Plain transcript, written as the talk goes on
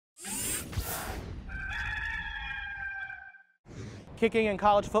Kicking in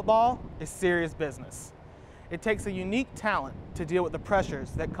college football is serious business. It takes a unique talent to deal with the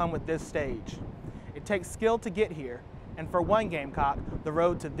pressures that come with this stage. It takes skill to get here, and for one Gamecock, the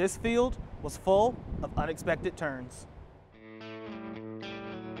road to this field was full of unexpected turns.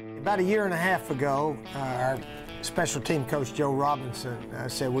 About a year and a half ago, our special team coach Joe Robinson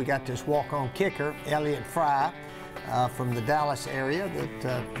said we got this walk-on kicker, Elliott Fry, from the Dallas area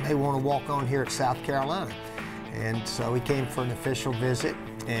that may want to walk on here at South Carolina. And so he came for an official visit,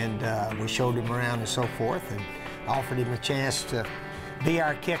 and we showed him around and so forth, and offered him a chance to be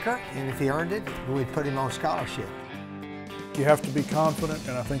our kicker, and if he earned it, we'd put him on scholarship. You have to be confident,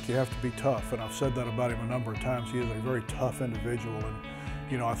 and I think you have to be tough, and I've said that about him a number of times. He is a very tough individual, and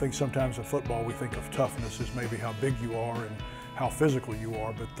you know, I think sometimes in football we think of toughness as maybe how big you are and how physical you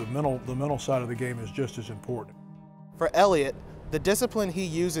are, but the mental side of the game is just as important. For Elliott, the discipline he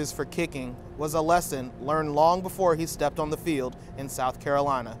uses for kicking was a lesson learned long before he stepped on the field in South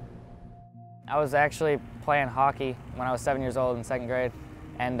Carolina. I was actually playing hockey when I was 7 years old in second grade,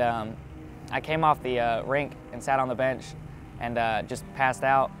 and I came off the rink and sat on the bench and just passed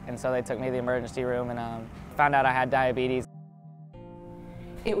out, and so they took me to the emergency room and found out I had diabetes.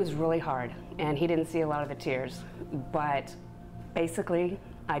 It was really hard, and he didn't see a lot of the tears, but basically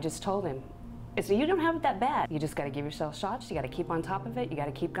I just told him, so you don't have it that bad. You just got to give yourself shots, you got to keep on top of it, you got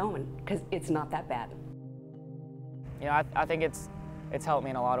to keep going, because it's not that bad. You know, I think it's helped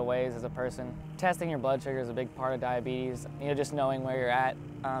me in a lot of ways as a person. Testing your blood sugar is a big part of diabetes, you know, just knowing where you're at.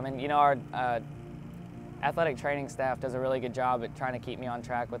 And you know, our athletic training staff does a really good job at trying to keep me on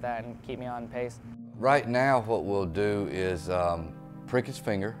track with that and keep me on pace. Right now what we'll do is prick his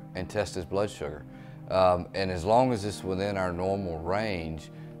finger and test his blood sugar. And as long as it's within our normal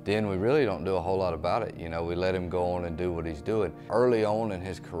range, then we really don't do a whole lot about it. You know, we let him go on and do what he's doing. Early on in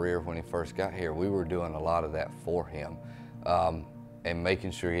his career when he first got here, we were doing a lot of that for him. And making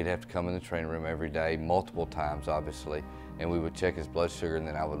sure he'd have to come in the training room every day, multiple times obviously, and we would check his blood sugar, and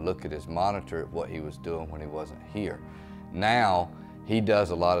then I would look at his monitor at what he was doing when he wasn't here. Now, he does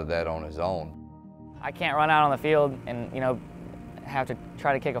a lot of that on his own. I can't run out on the field and, you know, have to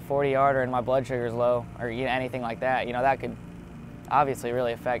try to kick a 40-yarder and my blood sugar is low, or you know, anything like that. You know, that could obviously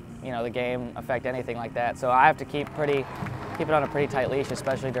really affect, you know, the game, affect anything like that. So I have to keep it on a pretty tight leash,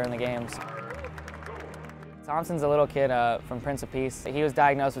 especially during the games. Thompson's a little kid from Prince of Peace. He was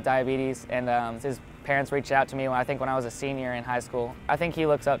diagnosed with diabetes, and his parents reached out to me when I was a senior in high school. I think he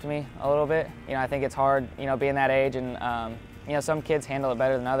looks up to me a little bit. You know, I think it's hard, you know, being that age, and you know, some kids handle it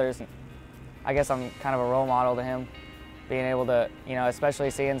better than others. I guess I'm kind of a role model to him, being able to, you know, especially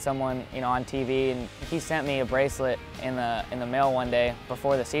seeing someone, you know, on TV. And he sent me a bracelet in the mail one day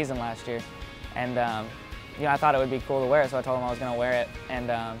before the season last year, and you know, I thought it would be cool to wear it, so I told him I was going to wear it.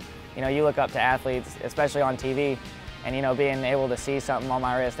 And you know, you look up to athletes, especially on TV, and you know, being able to see something on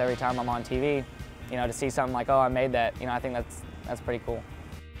my wrist every time I'm on TV, you know, to see something like, oh, I made that, you know, I think that's pretty cool.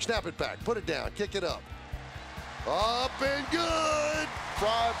 Snap it back, put it down, kick it up. Up and good!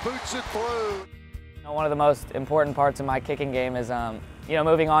 Fry boots it through. You know, one of the most important parts of my kicking game is, you know,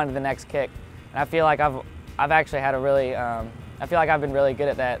 moving on to the next kick. And I feel like I've actually had a really, I feel like I've been really good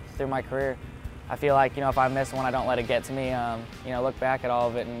at that through my career. I feel like, you know, if I miss one, I don't let it get to me. You know, look back at all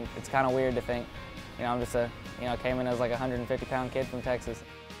of it, and it's kind of weird to think, you know, I'm just you know, came in as like a 150-pound kid from Texas.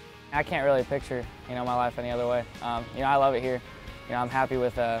 I can't really picture, you know, my life any other way. You know, I love it here. You know, I'm happy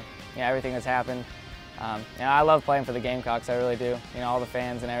with, you know, everything that's happened. You know, I love playing for the Gamecocks, I really do. You know, all the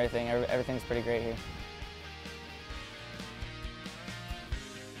fans and everything, everything's pretty great here.